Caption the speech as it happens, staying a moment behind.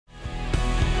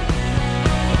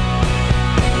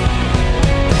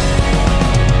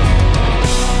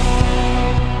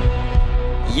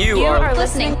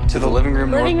listening to the Living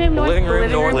Room North. Living Room North. Living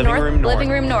Room North. Living Room North.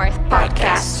 Living Room North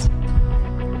podcast.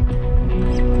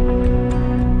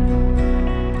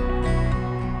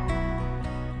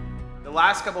 The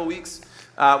last couple of weeks,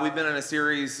 we've been in a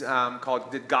series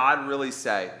called Did God Really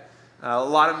Say? A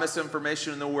lot of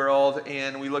misinformation in the world,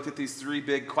 and we looked at these three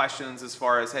big questions as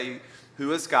far as, hey,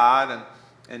 who is God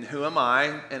and who am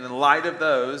I? And in light of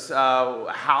those,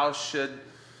 how should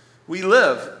we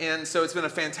live? And so it's been a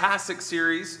fantastic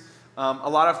series. A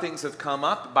lot of things have come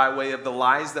up by way of the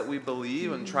lies that we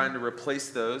believe and trying to replace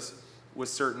those with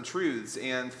certain truths.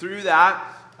 And through that,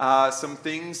 some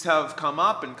things have come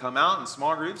up and come out in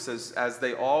small groups as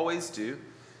they always do.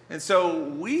 And so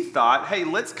we thought, hey,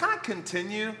 let's kind of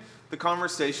continue the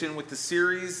conversation with the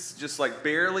series just like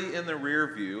barely in the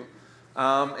rear view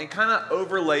and kind of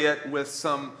overlay it with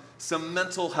some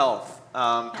mental health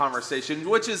conversation,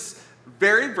 which is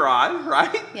very broad,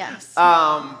 right? Yes.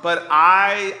 But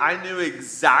I knew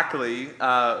exactly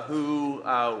who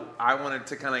I wanted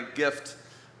to kind of gift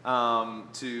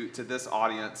to this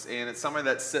audience, and it's somebody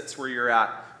that sits where you're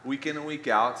at week in and week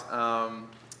out.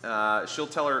 She'll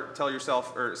tell you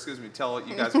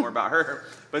guys more about her.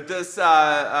 But this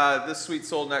sweet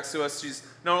soul next to us, she's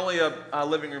not only a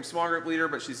living room small group leader,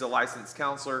 but she's a licensed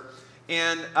counselor.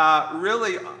 And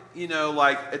really,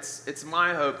 it's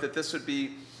my hope that this would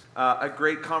be a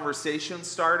great conversation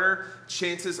starter.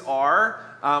 Chances are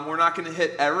we're not going to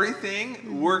hit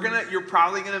everything. You're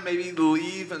probably going to maybe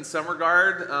leave in some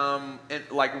regard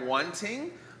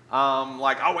wanting.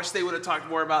 I wish they would have talked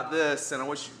more about this, and I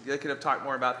wish they could have talked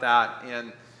more about that.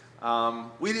 And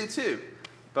we do too,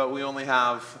 but we only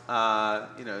have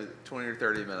 20 or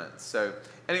 30 minutes. So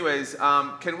anyways,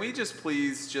 can we just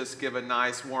please just give a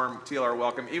nice warm TLR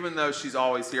welcome, even though she's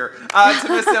always here, to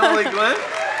Miss Emily Guynn.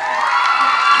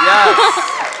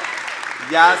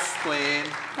 Yes, Queen.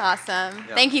 Awesome.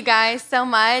 Yeah. Thank you guys so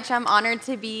much. I'm honored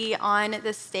to be on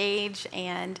the stage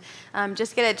and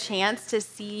just get a chance to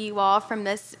see you all from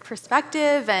this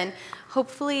perspective and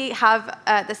hopefully have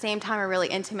at the same time a really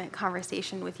intimate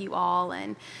conversation with you all.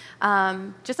 And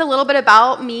just a little bit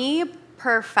about me.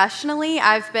 Professionally,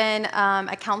 I've been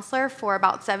a counselor for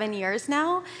about 7 years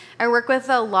now. I work with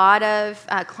a lot of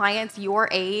clients your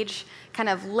age, kind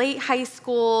of late high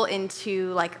school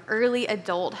into like early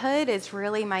adulthood is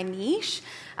really my niche.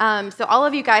 So all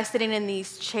of you guys sitting in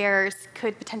these chairs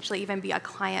could potentially even be a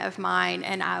client of mine,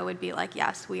 and I would be like,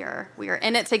 yes, we are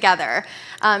in it together.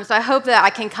 So I hope that I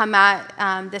can come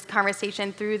at this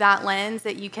conversation through that lens,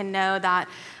 that you can know that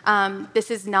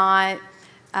this is not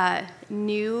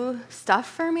new stuff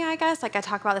for me, I guess. Like I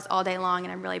talk about this all day long,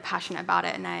 and I'm really passionate about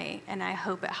it, and I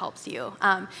hope it helps you.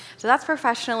 So that's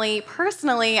professionally.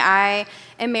 Personally, I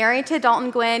am married to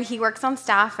Dalton Guynn. He works on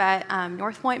staff at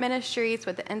North Point Ministries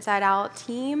with the Inside Out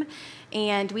team,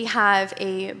 and we have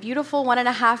a beautiful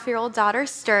 1.5-year-old daughter,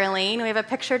 Sterling. We have a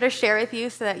picture to share with you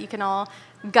so that you can all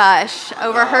gush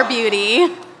over her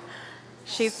beauty.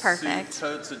 She's perfect.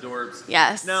 Totes adorbs.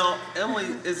 Yes. Now, Emily,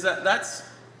 is that velvet?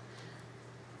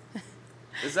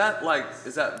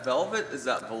 Is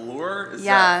that velour?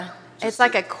 It's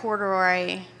like a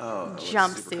corduroy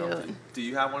jumpsuit. Do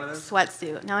you have one of those?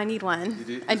 Sweatsuit. No, I need one. You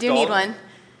do? I do need one.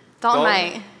 Dalton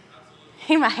might.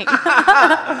 He might.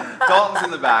 Dalton's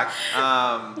in the back.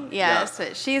 Yes,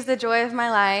 but she's the joy of my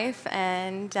life,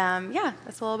 and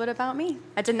that's a little bit about me.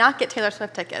 I did not get Taylor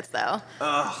Swift tickets, though.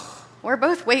 Ugh. We're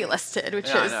both waitlisted, which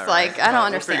is I know, right? I don't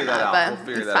understand we'll that,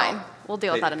 but it's fine. We'll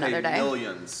deal with that another day.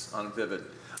 Millions on Vivid.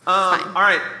 All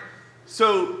right,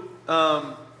 so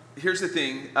here's the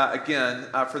thing. Again,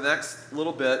 for the next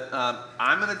little bit,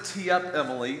 I'm going to tee up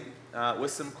Emily with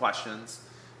some questions.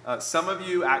 Some of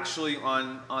you actually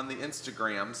on the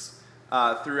Instagrams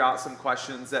threw out some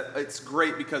questions that it's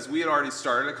great because we had already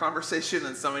started a conversation,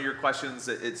 and some of your questions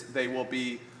they will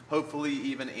be hopefully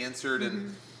even answered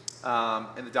in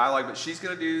the dialogue. But she's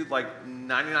going to do like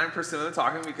 99% of the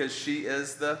talking because she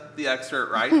is the expert,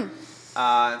 right?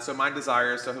 And so my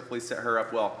desire is to hopefully set her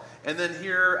up well. And then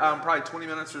here, probably 20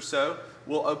 minutes or so,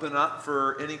 we'll open up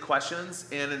for any questions.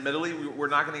 And admittedly, we're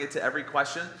not going to get to every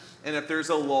question. And if there's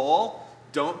a lull,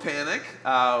 don't panic.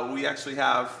 We actually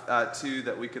have two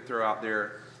that we could throw out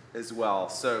there as well.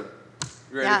 So,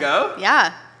 you ready to go?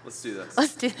 Yeah. Let's do this.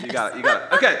 Let's do this. You got it.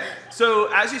 Okay. So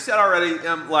as you said already,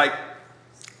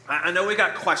 I know we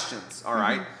got questions, all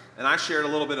right? And I shared a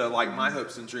little bit of like my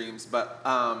hopes and dreams, but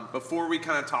before we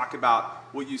kind of talk about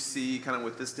what you see kind of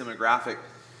with this demographic,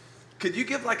 Could you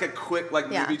give like a quick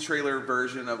movie trailer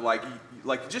version of like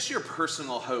just your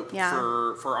personal hope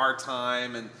for our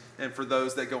time and for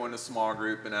those that go into small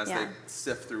group and as they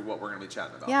sift through what we're going to be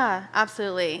chatting about? Yeah,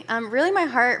 absolutely. Really my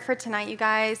heart for tonight, you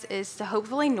guys, is to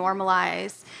hopefully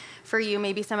normalize for you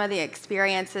maybe some of the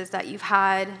experiences that you've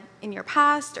had in your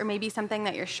past, or maybe something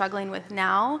that you're struggling with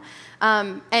now,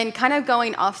 and kind of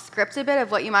going off script a bit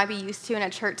of what you might be used to in a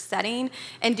church setting,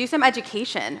 and do some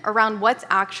education around what's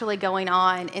actually going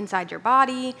on inside your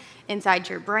body, inside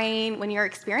your brain, when you're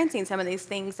experiencing some of these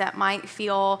things that might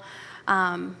feel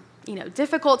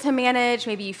difficult to manage.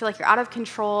 Maybe you feel like you're out of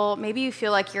control. Maybe you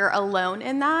feel like you're alone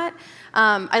in that.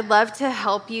 I'd love to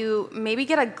help you maybe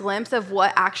get a glimpse of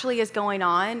what actually is going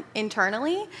on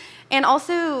internally, and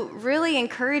also really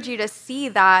encourage you to see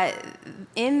that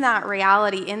in that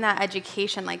reality, in that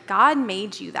education, like God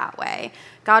made you that way.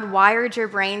 God wired your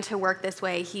brain to work this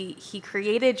way. He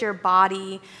created your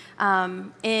body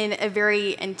in a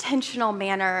very intentional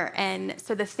manner. And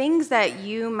so the things that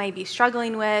you may be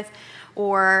struggling with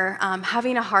or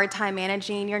having a hard time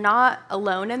managing, you're not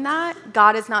alone in that.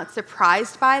 God is not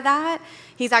surprised by that.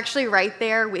 He's actually right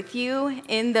there with you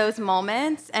in those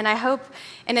moments. And I hope,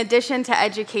 in addition to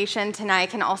education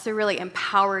tonight, can also really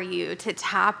empower you to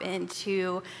tap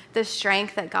into the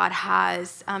strength that God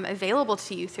has available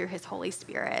to you through his Holy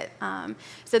Spirit.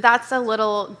 So that's a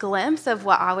little glimpse of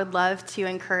what I would love to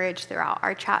encourage throughout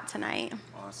our chat tonight.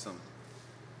 Awesome.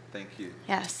 Thank you.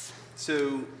 Yes.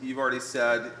 So you've already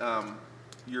said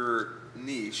your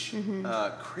niche.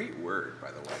 Great word, by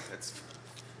the way. That's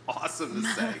awesome to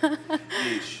say.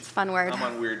 Niche. It's a fun word. I'm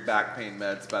on weird back pain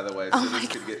meds, by the way, so this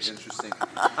could get interesting.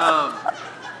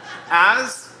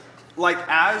 As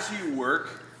you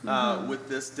work with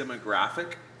this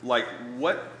demographic,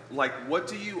 what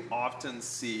do you often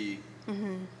see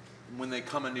when they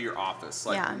come into your office?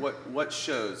 What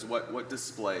shows, what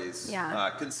displays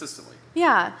consistently?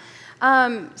 Yeah.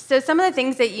 So some of the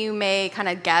things that you may kind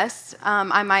of guess,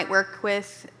 I might work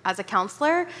with as a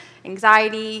counselor: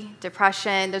 anxiety,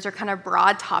 depression. Those are kind of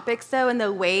broad topics, though, and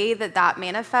the way that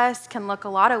manifests can look a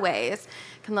lot of ways.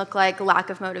 It can look like lack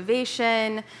of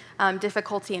motivation,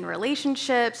 difficulty in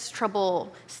relationships,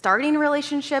 trouble starting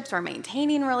relationships or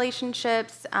maintaining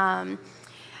relationships,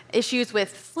 issues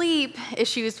with sleep,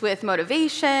 issues with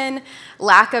motivation,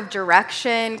 lack of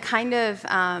direction, kind of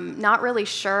not really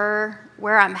sure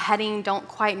where I'm heading, don't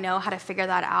quite know how to figure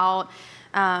that out,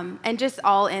 and just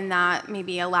all in that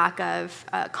maybe a lack of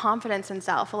confidence in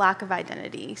self, a lack of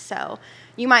identity. So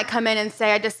you might come in and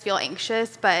say, I just feel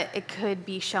anxious, but it could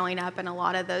be showing up in a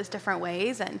lot of those different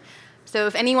ways. And so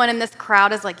if anyone in this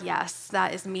crowd is like, yes,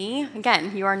 that is me,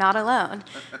 again, you are not alone.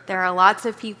 There are lots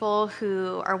of people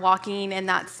who are walking in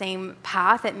that same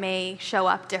path. It may show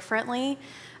up differently.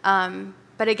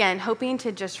 But again, hoping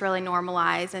to just really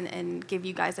normalize and give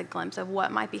you guys a glimpse of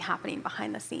what might be happening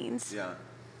behind the scenes. Yeah.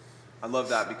 I love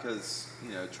that because,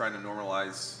 trying to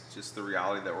normalize just the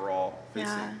reality that we're all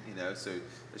facing, So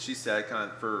as she said, kind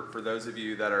of for those of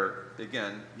you that are,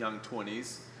 again, young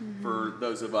 20s, for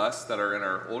those of us that are in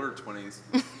our older 20s,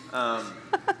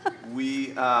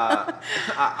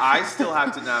 I still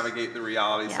have to navigate the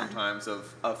reality sometimes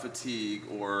of fatigue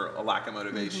or a lack of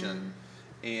motivation.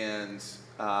 And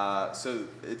so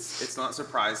it's not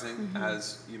surprising,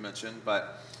 as you mentioned,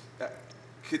 but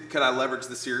could I leverage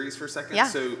the series for a second? Yeah.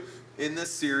 So in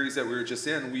this series that we were just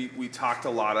in, we talked a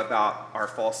lot about our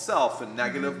false self and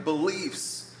negative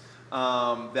beliefs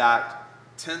that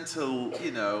tend to,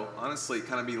 honestly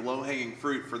kind of be low-hanging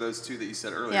fruit for those two that you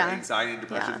said earlier, anxiety and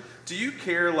depression. Yeah. Do you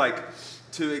care,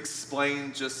 to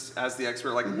explain, just as the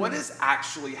expert, what is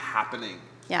actually happening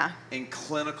in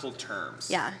clinical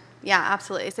terms? Yeah,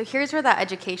 absolutely. So here's where that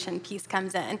education piece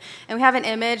comes in. And we have an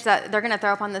image that they're going to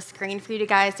throw up on the screen for you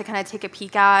guys to kind of take a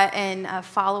peek at and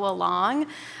follow along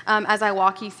as I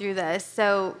walk you through this.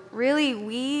 So really,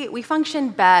 we function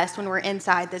best when we're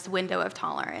inside this window of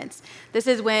tolerance. This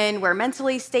is when we're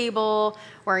mentally stable,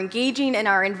 we're engaging in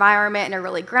our environment in a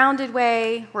really grounded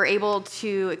way, we're able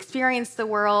to experience the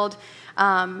world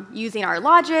using our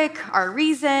logic, our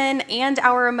reason, and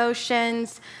our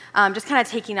emotions, just kind of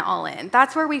taking it all in.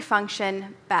 That's where we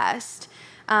function best.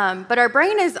 But our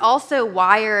brain is also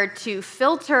wired to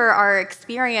filter our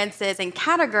experiences and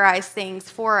categorize things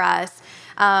for us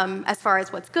as far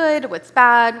as what's good, what's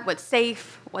bad, what's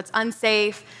safe, what's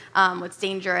unsafe, what's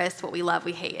dangerous, what we love,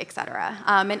 we hate, etc.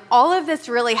 And all of this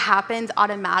really happens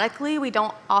automatically. We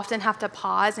don't often have to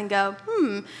pause and go,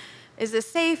 is this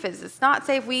safe? Is this not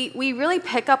safe? We really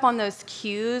pick up on those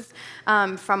cues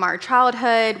from our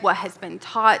childhood, what has been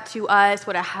taught to us,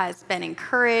 what has been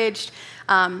encouraged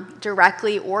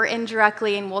directly or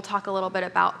indirectly, and we'll talk a little bit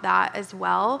about that as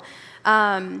well.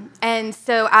 And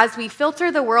so as we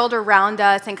filter the world around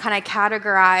us and kind of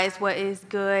categorize what is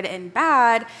good and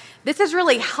bad, this is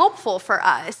really helpful for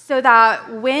us so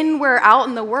that when we're out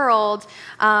in the world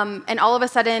and all of a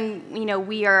sudden,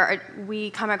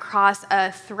 we come across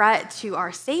a threat to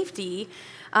our safety,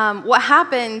 what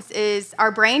happens is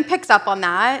our brain picks up on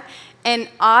that and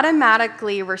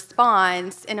automatically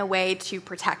responds in a way to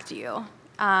protect you.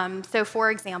 So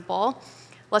for example,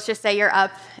 let's just say you're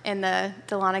up in the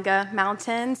Dahlonega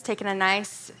Mountains, taking a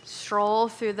nice stroll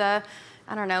through the,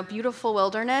 beautiful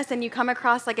wilderness, and you come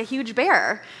across like a huge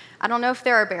bear. I don't know if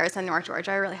there are bears in North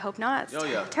Georgia. I really hope not.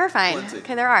 It's terrifying. Plenty.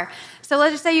 Okay, there are. So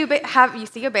let's just say you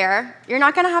see a bear. You're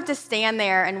not going to have to stand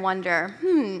there and wonder,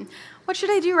 what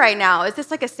should I do right now? Is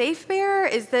this like a safe bear?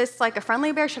 Is this like a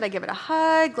friendly bear? Should I give it a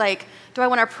hug? Like, do I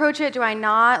want to approach it? Do I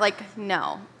not? Like,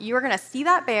 no. You are going to see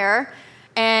that bear,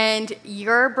 and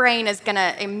your brain is going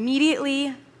to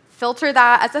immediately filter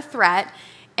that as a threat,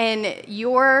 and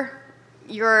your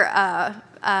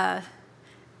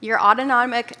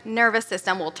autonomic nervous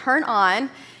system will turn on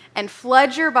and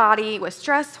flood your body with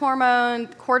stress hormone,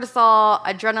 cortisol,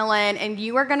 adrenaline, and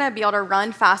you are going to be able to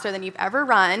run faster than you've ever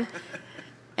run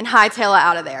and hightail it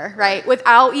out of there, right?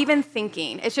 Without even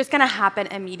thinking. It's just going to happen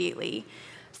immediately.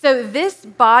 So this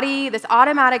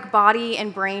automatic body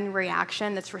and brain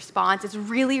reaction, this response is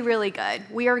really, really good.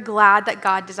 We are glad that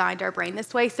God designed our brain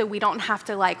this way so we don't have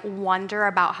to wonder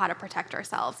about how to protect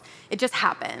ourselves. It just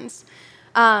happens.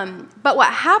 But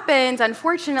what happens,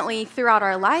 unfortunately, throughout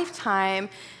our lifetime,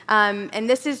 and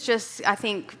this is just, I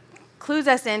think, clues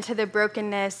us into the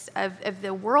brokenness of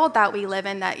the world that we live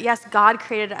in, that yes, God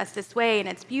created us this way and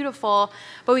it's beautiful,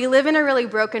 but we live in a really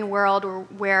broken world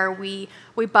where we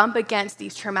bump against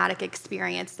these traumatic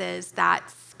experiences that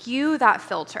skew that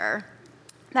filter,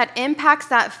 that impacts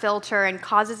that filter and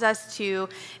causes us to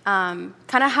kind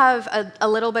of have a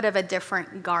little bit of a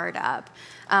different guard up.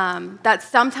 That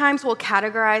sometimes we'll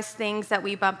categorize things that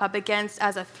we bump up against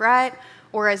as a threat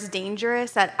or as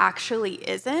dangerous that actually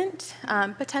isn't,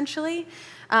 potentially.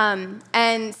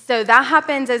 And so that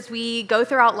happens as we go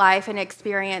throughout life and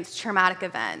experience traumatic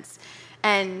events.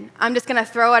 And I'm just gonna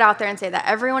throw it out there and say that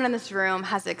everyone in this room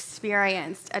has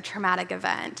experienced a traumatic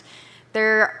event.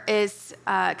 There is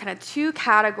kind of two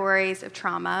categories of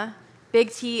trauma,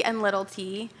 big T and little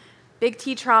t. Big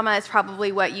T trauma is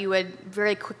probably what you would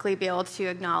very quickly be able to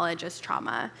acknowledge as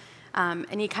trauma.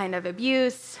 Any kind of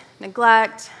abuse,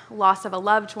 neglect, loss of a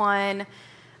loved one,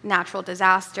 natural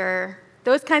disaster,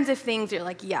 those kinds of things, you're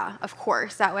like, yeah, of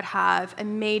course, that would have a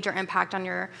major impact on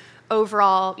your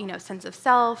overall, sense of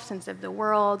self, sense of the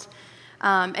world.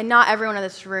 And not everyone in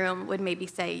this room would maybe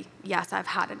say, yes, I've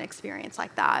had an experience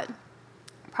like that.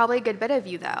 Probably a good bit of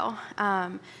you, though.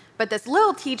 But this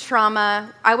little t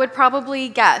trauma, I would probably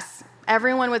guess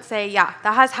everyone would say, yeah,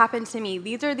 that has happened to me.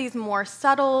 These are these more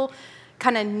subtle,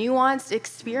 kind of nuanced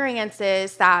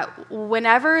experiences that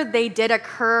whenever they did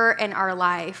occur in our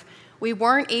life, we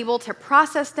weren't able to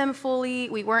process them fully.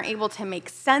 We weren't able to make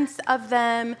sense of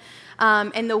them.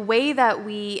 And the way that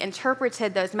we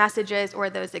interpreted those messages or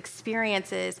those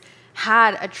experiences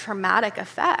had a traumatic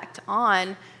effect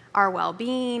on our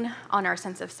well-being, on our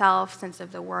sense of self, sense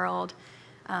of the world.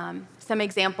 Some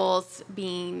examples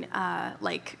being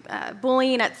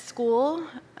bullying at school,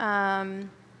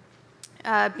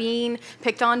 being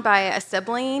picked on by a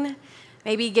sibling,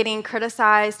 maybe getting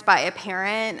criticized by a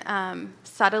parent,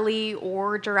 subtly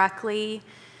or directly.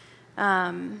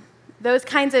 Those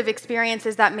kinds of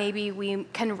experiences that maybe we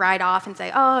can write off and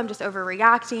say, oh, I'm just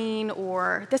overreacting,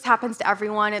 or this happens to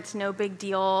everyone, it's no big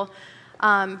deal.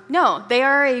 No, they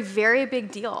are a very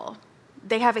big deal.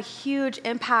 They have a huge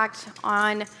impact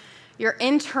on your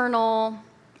internal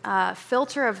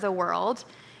filter of the world.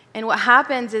 And what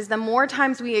happens is the more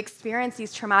times we experience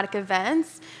these traumatic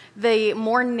events, the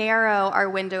more narrow our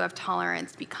window of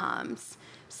tolerance becomes.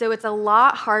 So it's a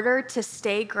lot harder to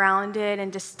stay grounded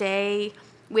and to stay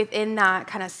within that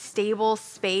kind of stable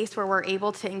space where we're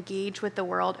able to engage with the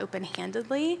world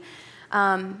open-handedly.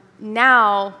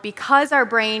 Now, because our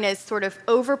brain is sort of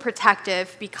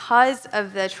overprotective because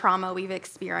of the trauma we've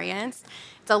experienced,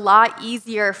 it's a lot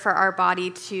easier for our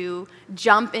body to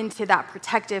jump into that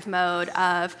protective mode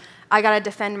of, I gotta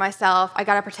defend myself, I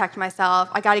gotta protect myself,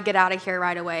 I gotta get out of here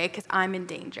right away because I'm in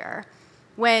danger.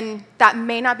 When that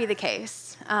may not be the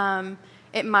case.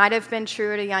 It might have been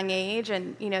true at a young age,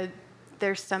 and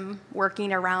there's some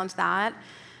working around that.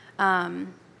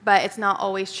 But it's not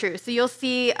always true. So you'll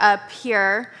see up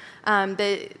here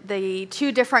the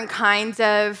two different kinds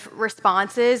of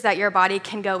responses that your body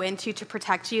can go into to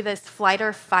protect you. This flight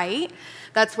or fight,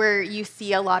 that's where you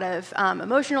see a lot of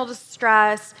emotional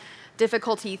distress,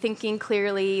 difficulty thinking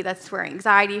clearly. That's where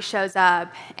anxiety shows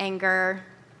up, anger.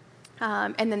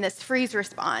 And then this freeze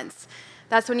response.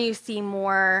 That's when you see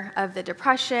more of the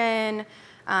depression,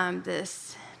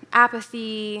 this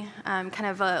apathy, kind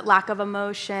of a lack of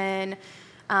emotion,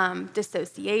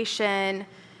 dissociation.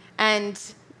 And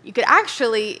you could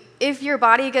actually, if your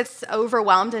body gets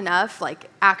overwhelmed enough, like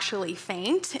actually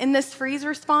faint in this freeze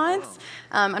response.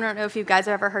 I don't know if you guys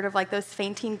have ever heard of like those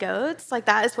fainting goats. Like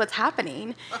that is what's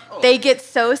happening. They get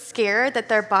so scared that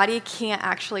their body can't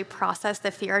actually process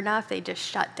the fear enough. They just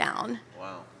shut down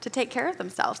to take care of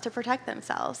themselves, to protect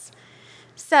themselves.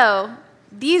 So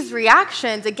these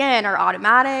reactions, again, are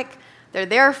automatic. They're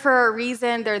there for a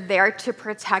reason. They're there to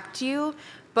protect you.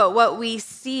 But what we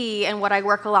see, and what I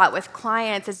work a lot with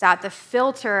clients, is that the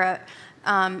filter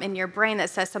in your brain that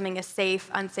says something is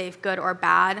safe, unsafe, good, or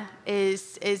bad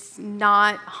is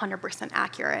not 100%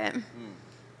 accurate.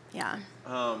 Yeah.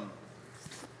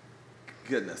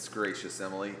 Goodness gracious,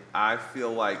 Emily. I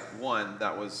feel like, one,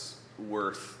 that was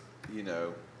worth,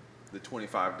 the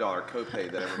 $25 copay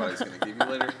that everybody's going to give you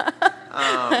later.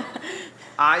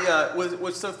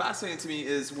 What's so fascinating to me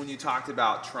is when you talked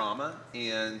about trauma,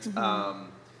 and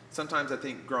sometimes I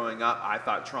think growing up, I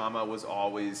thought trauma was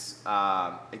always,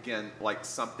 again, like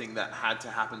something that had to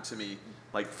happen to me,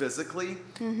 like physically.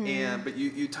 But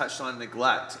you touched on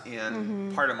neglect,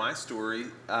 and part of my story,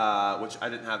 which I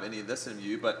didn't have any of this in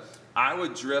view, but I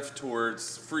would drift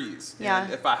towards freeze. Yeah.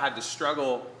 And if I had to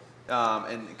struggle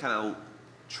and kind of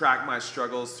track my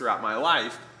struggles throughout my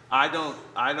life, I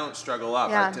don't struggle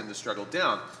up. I tend to struggle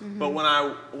down. But when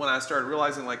I started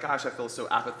realizing, like, gosh, I feel so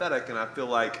apathetic, and I feel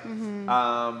like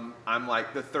I'm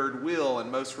like the third wheel in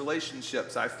most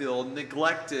relationships. I feel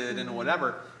neglected and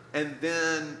whatever. And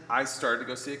then I started to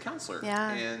go see a counselor,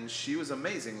 and she was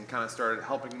amazing and kind of started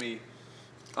helping me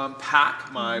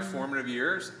unpack my formative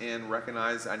years and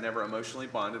recognize I never emotionally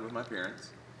bonded with my parents,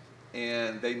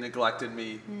 and they neglected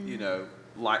me,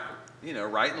 right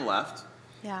and left.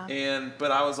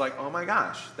 But I was like, oh my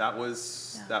gosh, that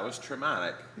was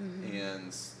traumatic,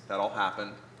 and that all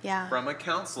happened from a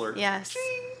counselor. Yes.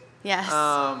 Ching! Yes.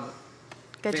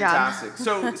 Good Fantastic.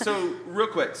 job. So real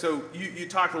quick, so you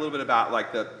talked a little bit about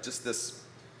like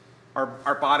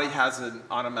our body has an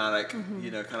automatic,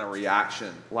 kind of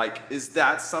reaction. Like, is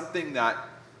that something that,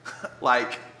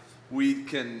 like, we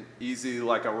can easily,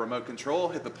 like a remote control,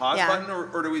 hit the pause button,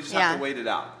 or do we just have to wait it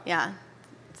out? Yeah.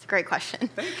 It's a great question.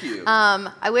 Thank you.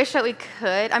 I wish that we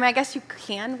could. I mean, I guess you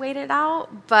can wait it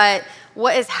out, but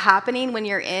what is happening when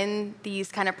you're in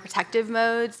these kind of protective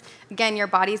modes? Again, your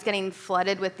body's getting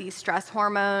flooded with these stress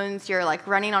hormones. You're like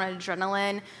running on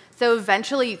adrenaline. So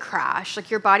eventually you crash. Like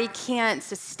your body can't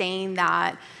sustain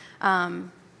that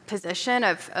position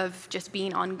of just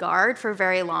being on guard for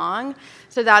very long.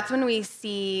 So that's when we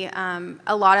see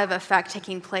a lot of effect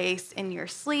taking place in your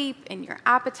sleep, in your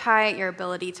appetite, your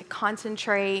ability to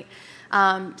concentrate.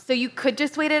 So you could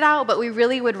just wait it out, but we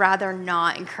really would rather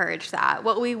not encourage that.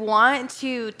 What we want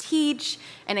to teach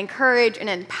and encourage and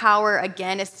empower,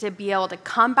 again, is to be able to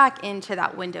come back into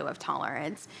that window of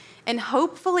tolerance and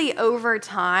hopefully over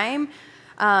time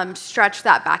stretch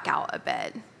that back out a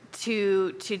bit.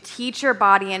 To teach your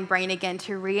body and brain again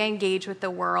to re-engage with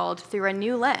the world through a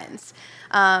new lens.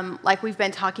 Like we've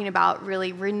been talking about,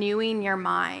 really renewing your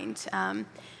mind. And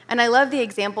I love the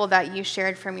example that you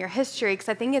shared from your history, because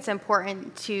I think it's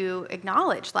important to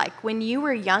acknowledge, like when you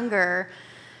were younger,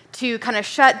 to kind of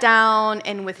shut down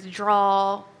and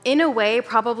withdraw, in a way,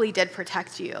 probably did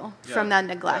protect you from that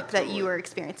neglect that you were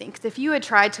experiencing. Because if you had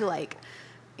tried to like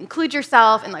include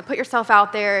yourself and like put yourself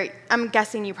out there, I'm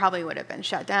guessing you probably would have been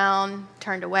shut down,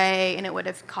 turned away, and it would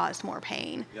have caused more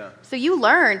pain. So you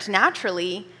learned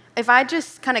naturally, if I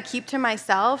just kind of keep to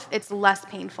myself, it's less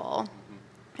painful.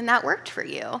 And that worked for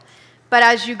you. But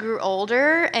as you grew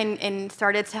older and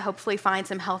started to hopefully find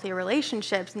some healthy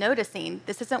relationships, noticing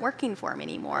this isn't working for me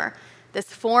anymore.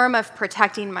 This form of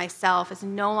protecting myself is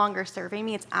no longer serving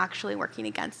me, it's actually working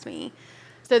against me.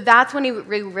 So that's when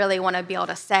we really want to be able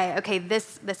to say, okay,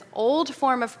 this old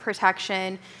form of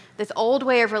protection, this old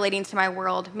way of relating to my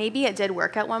world, maybe it did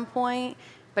work at one point,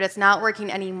 but it's not working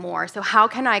anymore. So how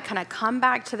can I kind of come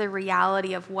back to the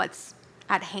reality of what's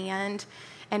at hand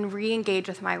and re-engage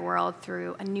with my world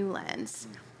through a new lens?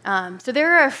 So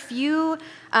there are a few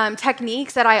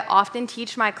techniques that I often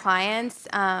teach my clients,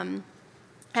 and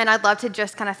I'd love to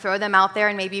just kind of throw them out there,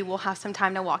 and maybe we'll have some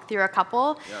time to walk through a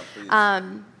couple. Yeah,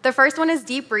 please. The first one is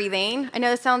deep breathing. I know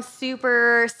this sounds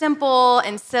super simple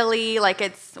and silly, like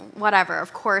it's whatever.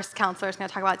 Of course, counselors are going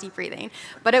to talk about deep breathing,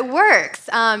 but it works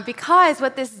because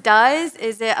what this does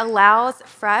is it allows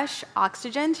fresh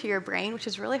oxygen to your brain, which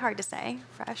is really hard to say.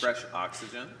 Fresh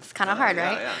oxygen. It's kind of hard,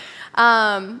 right?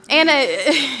 Yeah. And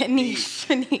it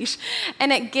niche,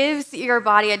 and it gives your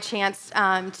body a chance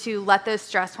to let those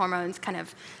stress hormones kind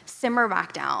of simmer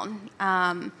back down.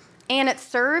 And it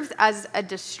serves as a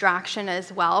distraction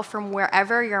as well from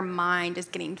wherever your mind is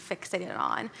getting fixated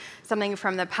on, something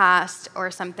from the past or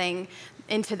something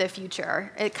into the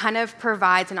future. It kind of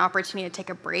provides an opportunity to take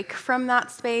a break from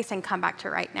that space and come back to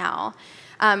right now,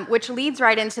 which leads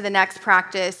right into the next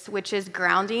practice, which is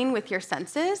grounding with your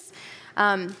senses.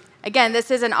 Again,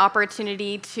 this is an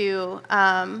opportunity to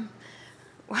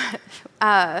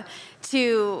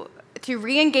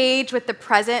re-engage with the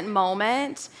present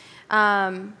moment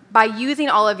by using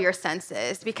all of your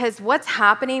senses. Because what's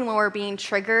happening when we're being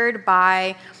triggered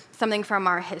by something from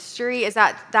our history is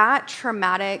that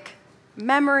traumatic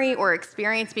memory or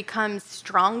experience becomes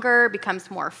stronger,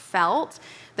 becomes more felt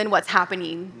than what's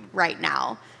happening right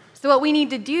now. So what we need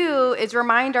to do is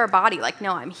remind our body, like,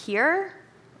 no, I'm here.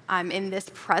 I'm in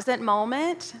this present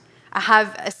moment. I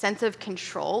have a sense of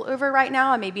control over right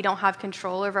now. I maybe don't have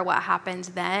control over what happens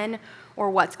then or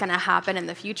what's going to happen in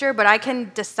the future, but I can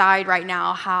decide right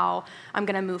now how I'm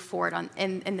going to move forward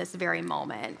in this very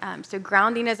moment. So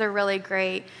grounding is a really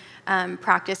great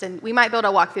practice, and we might be able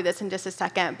to walk through this in just a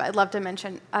second, but I'd love to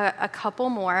mention a couple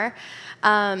more.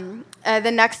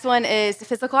 The next one is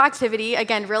physical activity.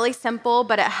 Again, really simple,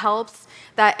 but it helps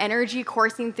that energy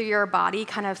coursing through your body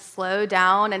kind of slow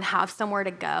down and have somewhere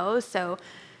to go. So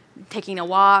taking a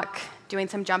walk, doing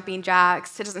some jumping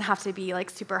jacks. It doesn't have to be like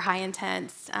super high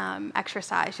intense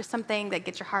exercise, just something that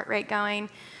gets your heart rate going.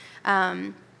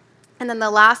 And then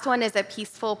the last one is a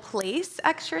peaceful place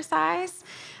exercise.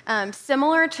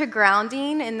 Similar to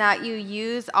grounding in that you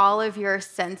use all of your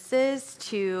senses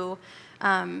to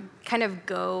kind of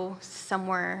go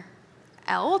somewhere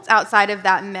else outside of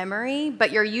that memory,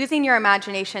 but you're using your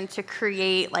imagination to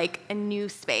create like a new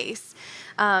space.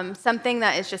 Something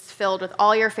that is just filled with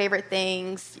all your favorite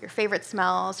things, your favorite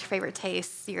smells, your favorite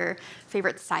tastes, your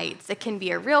favorite sights. It can be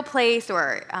a real place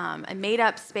or a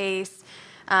made-up space.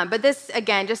 But this,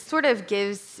 again, just sort of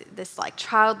gives this like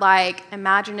childlike,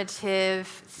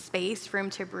 imaginative space,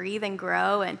 room to breathe and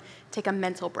grow and take a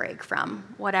mental break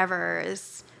from whatever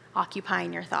is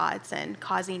occupying your thoughts and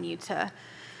causing you to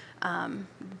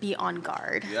be on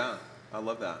guard. Yeah, I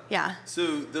love that. Yeah.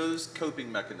 So those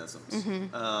coping mechanisms,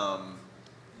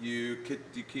 you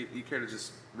care to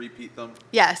just repeat them?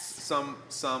 Yes.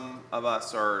 Some of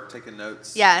us are taking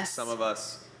notes. Yes. Some of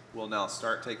us will now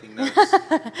start taking notes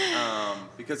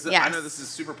because yes. I know this is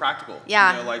super practical.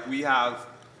 Yeah. You know, like we have,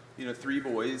 3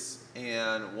 boys,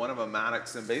 and one of them,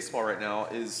 Maddox, in baseball right now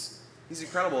he's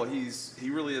incredible.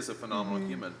 He really is a phenomenal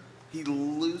human. He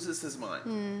loses his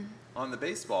mind on the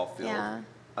baseball field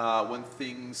when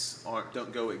things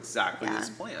don't go exactly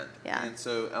as planned. Yeah. And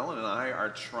so Ellen and I are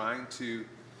trying to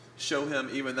show him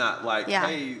even that, like,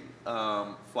 hey,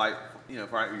 flight,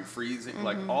 you're freezing,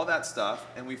 like all that stuff,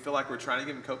 and we feel like we're trying to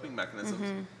give him coping mechanisms,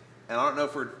 and I don't know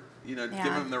if we're, giving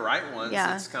him the right ones.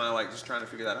 It's kind of like just trying to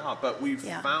figure that out. But we've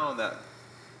found that,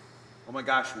 oh my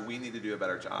gosh, we need to do a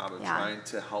better job of trying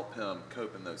to help him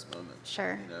cope in those moments.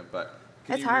 Sure. But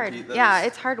it's hard. Yeah,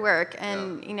 it's hard work,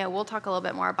 and we'll talk a little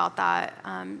bit more about that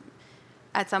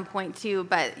at some point too.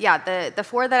 But yeah, the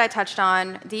 4 that I touched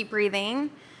on: deep breathing.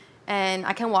 And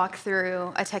I can walk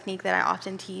through a technique that I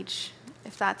often teach,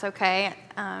 if that's okay,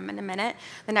 in a minute.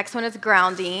 The next one is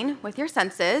grounding with your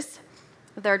senses.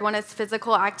 The third one is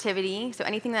physical activity, so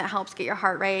anything that helps get your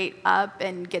heart rate up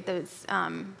and get those,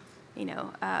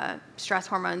 stress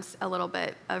hormones a little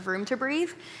bit of room to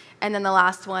breathe. And then the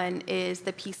last one is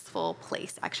the peaceful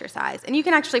place exercise. And you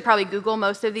can actually probably Google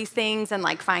most of these things and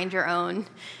like find your own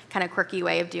kind of quirky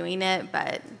way of doing it,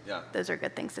 but those are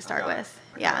good things to start with.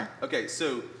 Yeah. Okay,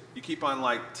 so you keep on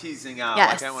like teasing out,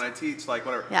 yes. like when I teach, like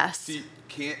whatever. Yes. So you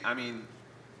can't,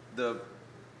 the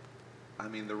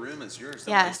room is yours.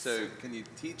 Yes. So can you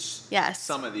teach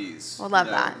some of these? We'll love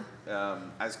that.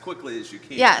 As quickly as you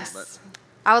can. Yes. But.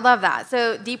 I would love that.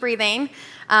 So deep breathing.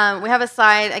 We have a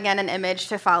slide, again, an image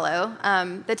to follow.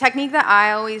 The technique that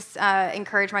I always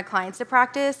encourage my clients to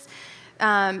practice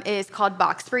is called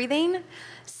box breathing.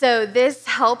 So this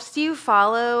helps you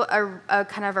follow a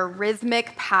kind of a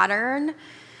rhythmic pattern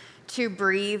to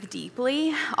breathe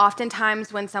deeply.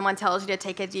 Oftentimes when someone tells you to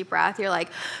take a deep breath, you're like,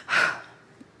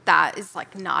 that is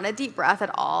like not a deep breath at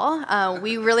all.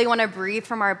 We really want to breathe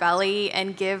from our belly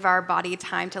and give our body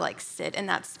time to like sit in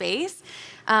that space.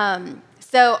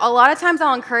 So a lot of times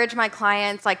I'll encourage my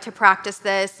clients like to practice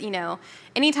this,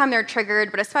 anytime they're triggered,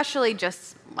 but especially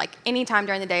just like anytime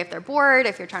during the day if they're bored,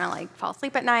 if you're trying to like fall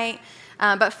asleep at night.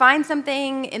 But find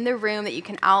something in the room that you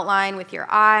can outline with your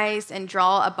eyes and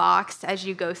draw a box as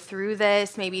you go through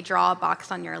this. Maybe draw a box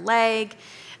on your leg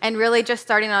and really just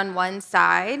starting on one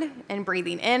side and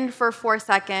breathing in for 4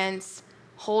 seconds,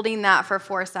 holding that for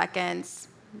 4 seconds,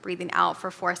 breathing out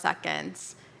for 4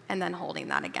 seconds, and then holding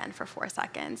that again for 4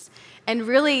 seconds. And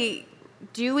really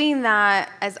doing that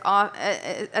as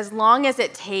long as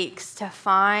it takes to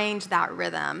find that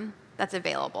rhythm that's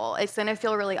available. It's going to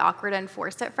feel really awkward and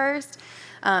forced at first,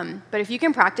 but if you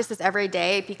can practice this every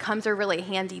day, it becomes a really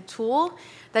handy tool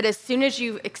that as soon as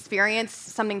you experience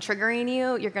something triggering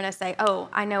you, you're going to say, oh,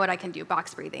 I know what I can do,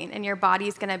 box breathing, and your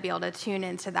body's going to be able to tune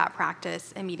into that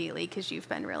practice immediately because you've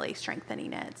been really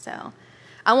strengthening it. So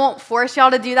I won't force y'all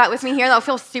to do that with me here. That'll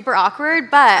feel super awkward,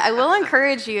 but I will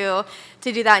encourage you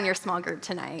to do that in your small group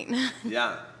tonight.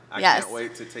 Yeah. I Yes. can't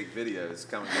wait to take videos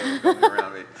coming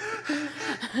around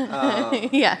me.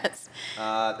 Yes.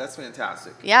 That's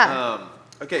fantastic. Yeah.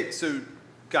 Okay, so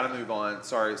got to move on.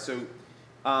 Sorry. So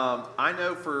I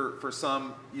know for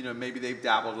some, maybe they've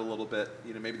dabbled a little bit.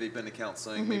 Maybe they've been to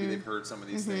counseling. Maybe they've heard some of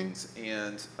these things.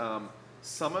 And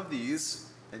some of these,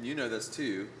 and you know this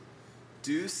too,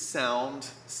 do sound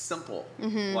simple,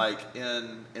 like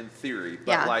in theory.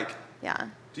 But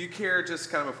do you care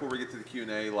just kind of before we get to the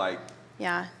Q&A, like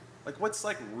what's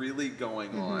like really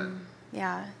going on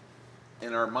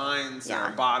in our minds and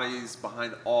our bodies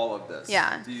behind all of this?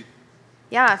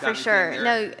 Yeah, for sure.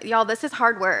 No, y'all, this is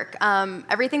hard work.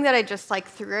 Everything that I just like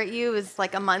threw at you is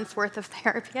like a month's worth of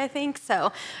therapy, I think.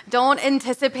 So don't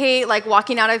anticipate like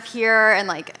walking out of here and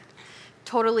like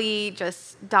totally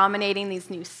just dominating these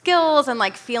new skills and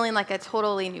like feeling like a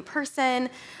totally new person.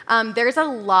 There's a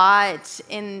lot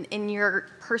in your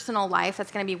personal life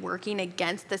that's going to be working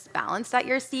against this balance that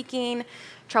you're seeking.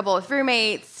 Trouble with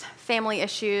roommates, family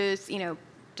issues,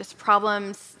 just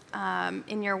problems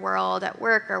in your world at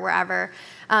work or wherever.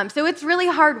 So it's really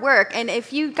hard work. And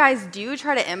if you guys do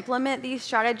try to implement these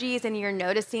strategies and you're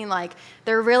noticing like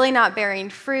they're really not bearing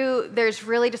fruit, there's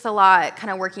really just a lot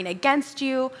kind of working against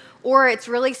you, or it's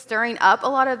really stirring up a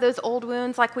lot of those old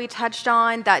wounds like we touched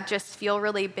on that just feel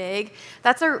really big,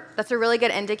 that's a really good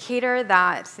indicator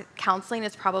that counseling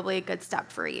is probably a good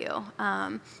step for you.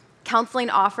 Counseling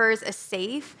offers a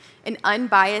safe and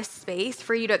unbiased space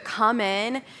for you to come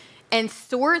in and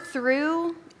sort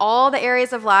through all the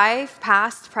areas of life,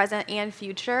 past, present, and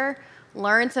future,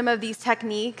 learn some of these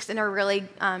techniques in a really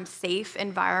safe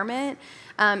environment,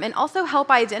 and also help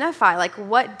identify like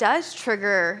what does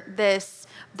trigger this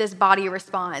body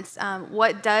response,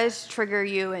 what does trigger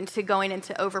you into going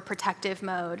into overprotective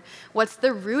mode, what's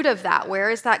the root of that, where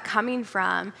is that coming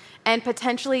from, and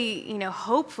potentially,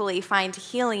 hopefully find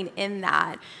healing in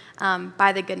that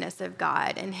by the goodness of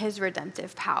God and his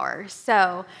redemptive power.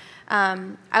 So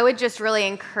I would just really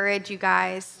encourage you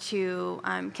guys to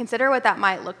consider what that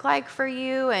might look like for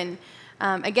you. And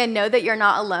again, know that you're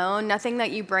not alone. Nothing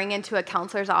that you bring into a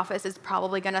counselor's office is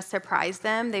probably going to surprise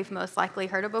them. They've most likely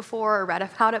heard it before or read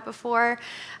about it before.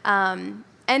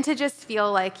 And to just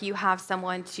feel like you have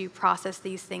someone to process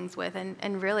these things with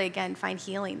and really, again, find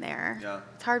healing there. Yeah.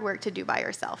 It's hard work to do by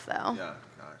yourself, though. Yeah.